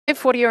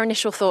What are your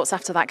initial thoughts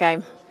after that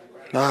game?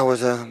 No, I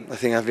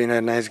think it's been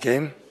a nice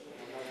game.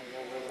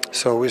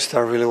 So we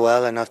start really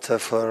well, and after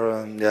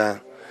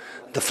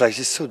the flash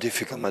is so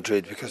difficult,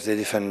 Madrid, because they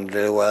defend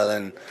really well,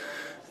 and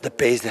the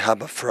pace they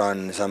have up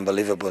front is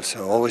unbelievable.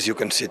 So always you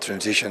can see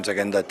transitions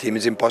against that team.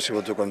 It's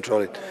impossible to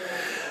control it.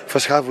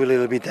 First half we're a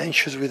little bit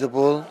anxious with the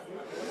ball.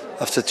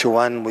 After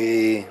 2-1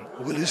 we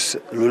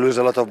lose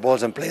a lot of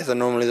balls and players that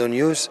normally don't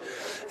use,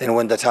 and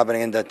when that's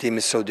happening in that team,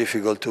 it's so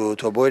difficult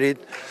to avoid it.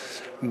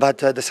 But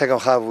the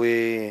second half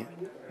we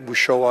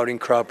show our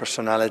incredible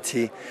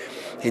personality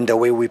in the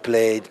way we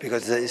played,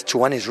 because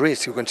 2-1 is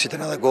risk. You can see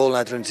another goal,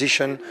 a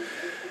transition.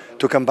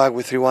 To come back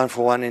with 3-1,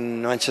 4-1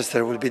 in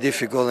Manchester will be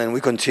difficult, and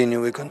we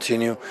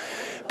continue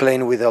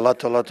playing with a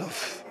lot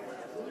of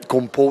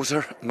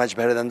composure, much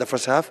better than the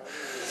first half.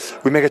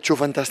 We make 2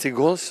 fantastic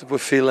goals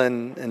with Phil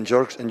and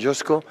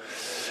Josko.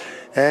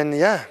 And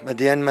yeah, at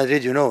the end,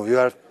 Madrid, you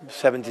are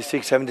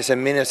 76,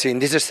 77 minutes in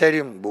this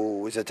stadium,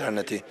 boo, it's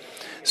eternity.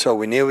 So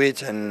we knew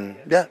it, and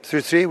yeah,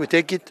 3-3, we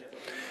take it.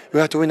 We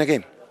have to win a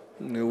game.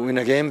 We win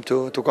a game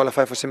to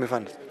qualify for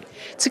semi-finals.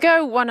 To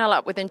go 1-0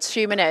 up within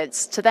 2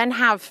 minutes, to then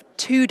have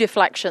 2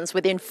 deflections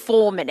within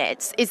 4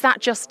 minutes, is that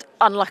just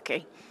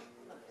unlucky?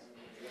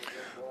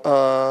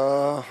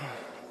 Well,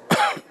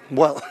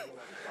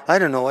 I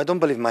don't know. I don't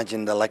believe much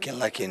in the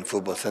lucky in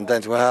football.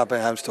 Sometimes what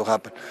happens has to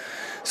happen.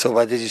 So,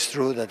 but it is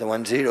true that the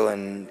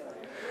 1-0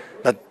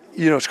 but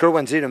score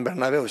 1-0 in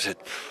Bernabéu is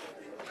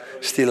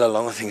still a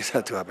lot of things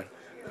have to happen.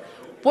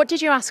 What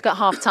did you ask at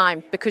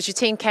half-time? Because your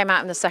team came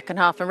out in the second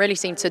half and really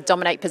seemed to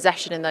dominate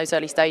possession in those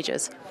early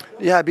stages.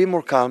 Yeah, be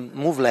more calm,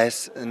 move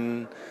less,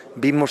 and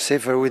be more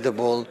safer with the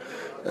ball,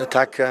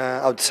 attack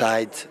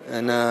outside,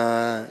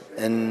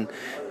 and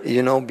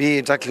be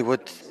exactly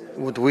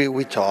what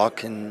we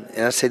talk. And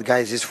I said,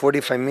 guys, it's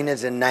 45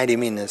 minutes and 90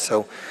 minutes,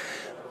 so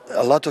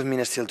a lot of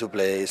minutes still to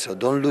play. So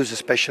don't lose,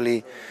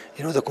 especially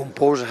the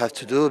composure have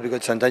to do,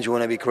 because sometimes you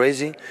want to be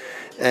crazy,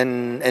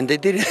 and they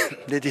did it.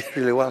 They did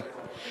really well.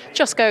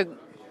 Josko,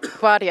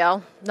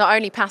 Gvardiol not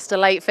only passed a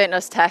late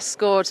fitness test,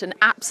 scored an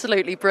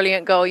absolutely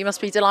brilliant goal. You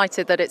must be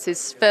delighted that it's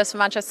his first for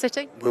Manchester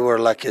City. We were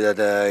lucky that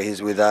he's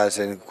with us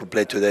and could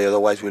play today.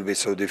 Otherwise, it will be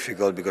so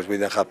difficult because we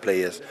don't have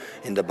players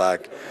in the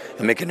back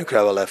and make an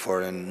incredible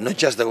effort. And not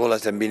just the goal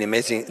has been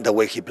amazing, the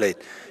way he played.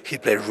 He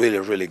played really,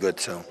 really good.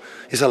 So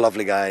he's a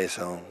lovely guy.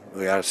 So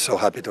we are so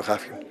happy to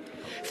have him.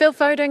 Phil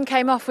Foden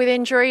came off with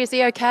injury. Is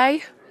he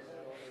okay?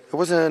 It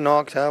wasn't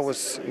knocked. I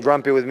was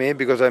grumpy with me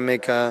because I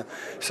make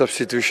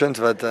substitutions,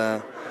 but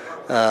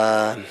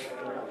I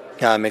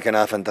make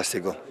a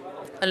fantastic goal.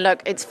 And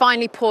look, it's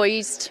finally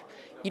poised.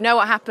 You know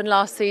what happened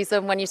last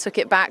season when you took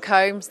it back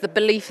home. Is the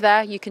belief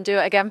there you can do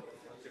it again?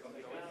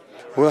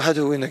 We'll have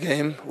to win the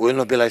game. Will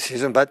not be last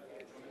season, but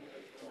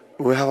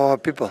we have our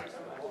people.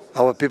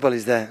 Our people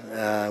is there.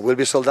 We'll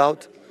be sold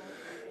out,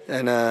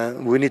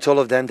 and we need all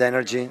of them, the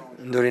energy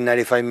during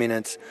 95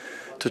 minutes.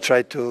 To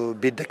try to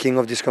beat the king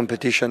of this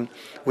competition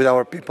with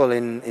our people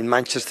in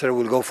Manchester.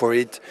 We'll go for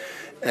it,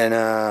 and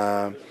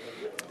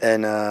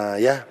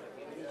the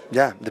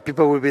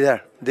people will be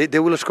there. They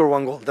will score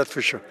 1 goal, that's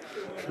for sure.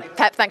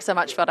 Pep, thanks so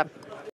much for them.